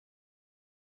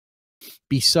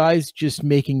besides just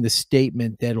making the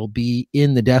statement that it'll be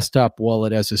in the desktop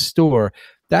wallet as a store,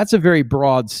 that's a very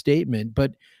broad statement.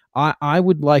 But I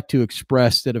would like to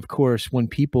express that, of course, when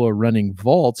people are running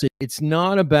vaults, it's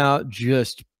not about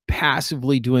just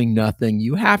passively doing nothing.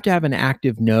 You have to have an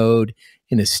active node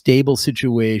in a stable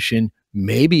situation,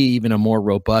 maybe even a more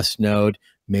robust node,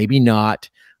 maybe not,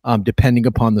 depending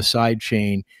upon the side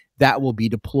chain that will be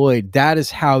deployed. That is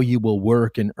how you will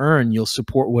work and earn. You'll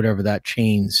support whatever that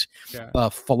chain's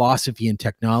philosophy and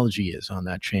technology is on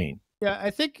that chain. Yeah, I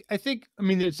think, I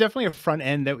mean, there's definitely a front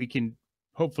end that we can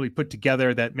hopefully put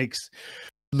together that makes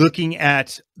looking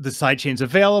at the sidechains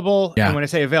available. And when I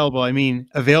say available, I mean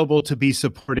available to be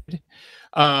supported.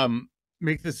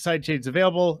 Make the sidechains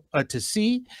available to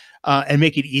see and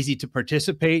make it easy to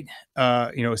participate.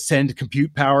 You know, send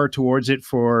compute power towards it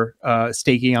for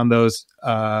staking on those,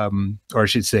 or I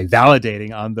should say,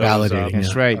 validating on those.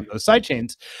 That's right. On those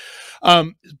sidechains.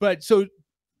 But so.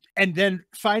 And then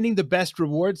finding the best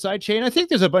reward sidechain. I think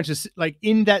there's a bunch of like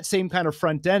in that same kind of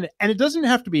front end, and it doesn't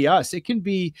have to be us. It can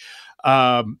be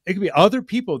other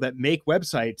people that make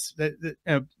websites.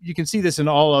 That you can see this in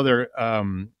all other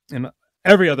in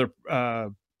every other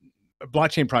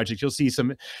blockchain project. You'll see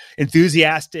some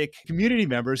enthusiastic community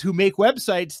members who make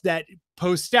websites that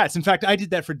post stats. In fact, I did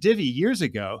that for Divi years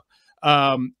ago,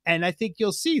 and I think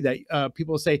you'll see that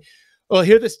people say, well,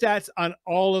 here are the stats on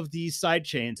all of these side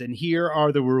chains, and here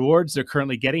are the rewards they're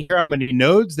currently getting. Here are how many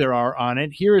nodes there are on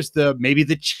it. Here is maybe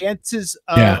the chances,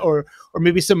 or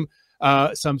maybe some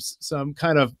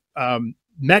kind of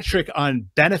metric on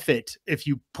benefit if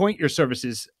you point your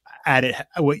services at it,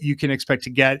 what you can expect to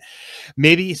get.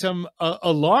 Maybe some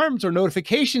alarms or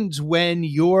notifications when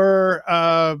your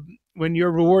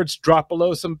rewards drop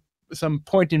below some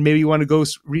point, and maybe you want to go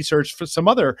research for some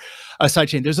other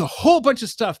sidechain. There's a whole bunch of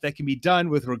stuff that can be done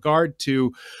with regard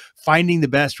to finding the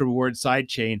best reward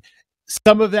sidechain.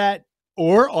 Some of that,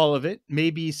 or all of it, may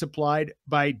be supplied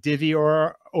by Divi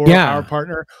or our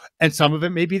partner, and some of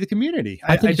it may be the community.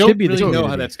 I don't really know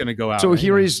how that's going to go out. So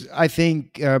here is, I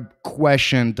think, a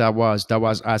question that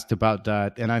was asked about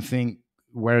that, and I think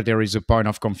where there is a point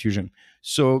of confusion.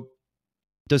 So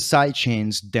the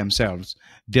sidechains themselves,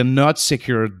 they're not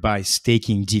secured by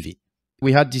staking Divi.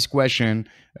 We had this question,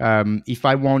 if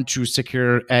I want to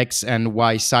secure X and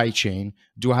Y sidechain,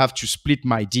 do I have to split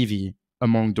my Divi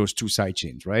among those two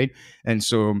sidechains, right? And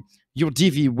so your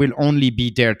Divi will only be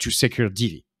there to secure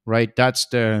Divi, right? That's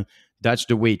the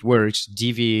way it works.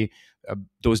 Divi,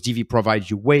 those Divi provide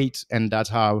you weight, and that's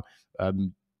how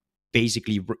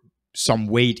basically some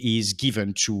weight is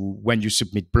given to when you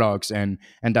submit blocks, and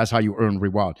that's how you earn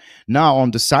reward. Now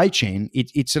on the sidechain,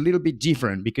 it's a little bit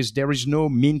different because there is no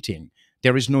minting.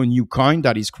 There is no new coin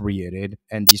that is created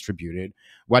and distributed.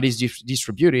 What is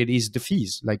distributed is the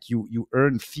fees. Like you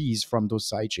earn fees from those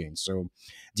sidechains. So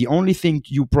the only thing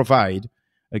you provide,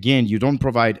 again, you don't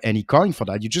provide any coin for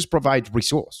that. You just provide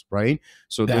resource, right?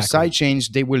 So the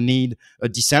sidechains, they will need a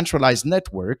decentralized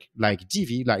network like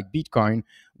Divi, like Bitcoin,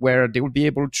 where they will be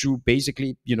able to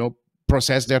basically,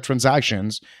 process their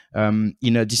transactions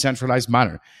in a decentralized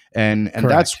manner. And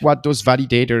that's what those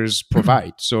validators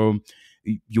provide. So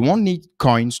you won't need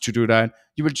coins to do that.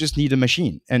 You will just need a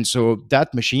machine. And so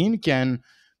that machine can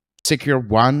secure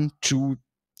 1, 2,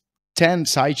 10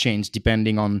 sidechains,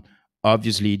 depending on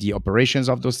obviously the operations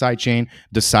of those sidechain,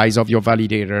 the size of your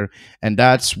validator. And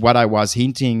that's what I was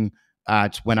hinting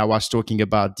at when I was talking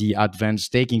about the advanced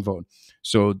staking vote.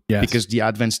 So because the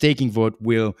advanced staking vote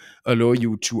will allow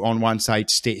you to, on one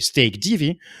side, stake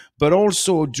Divi, but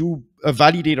also do a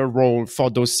validator role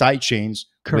for those sidechains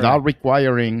without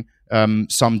requiring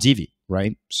some Divi,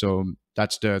 right? So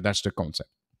that's the concept.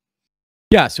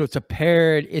 Yeah, so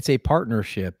it's a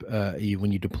partnership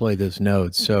when you deploy those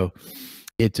nodes. So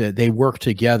they work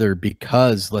together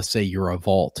because, let's say you're a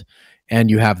vault and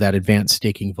you have that advanced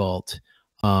staking vault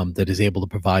that is able to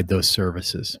provide those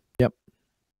services. Yep.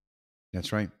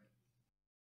 That's right.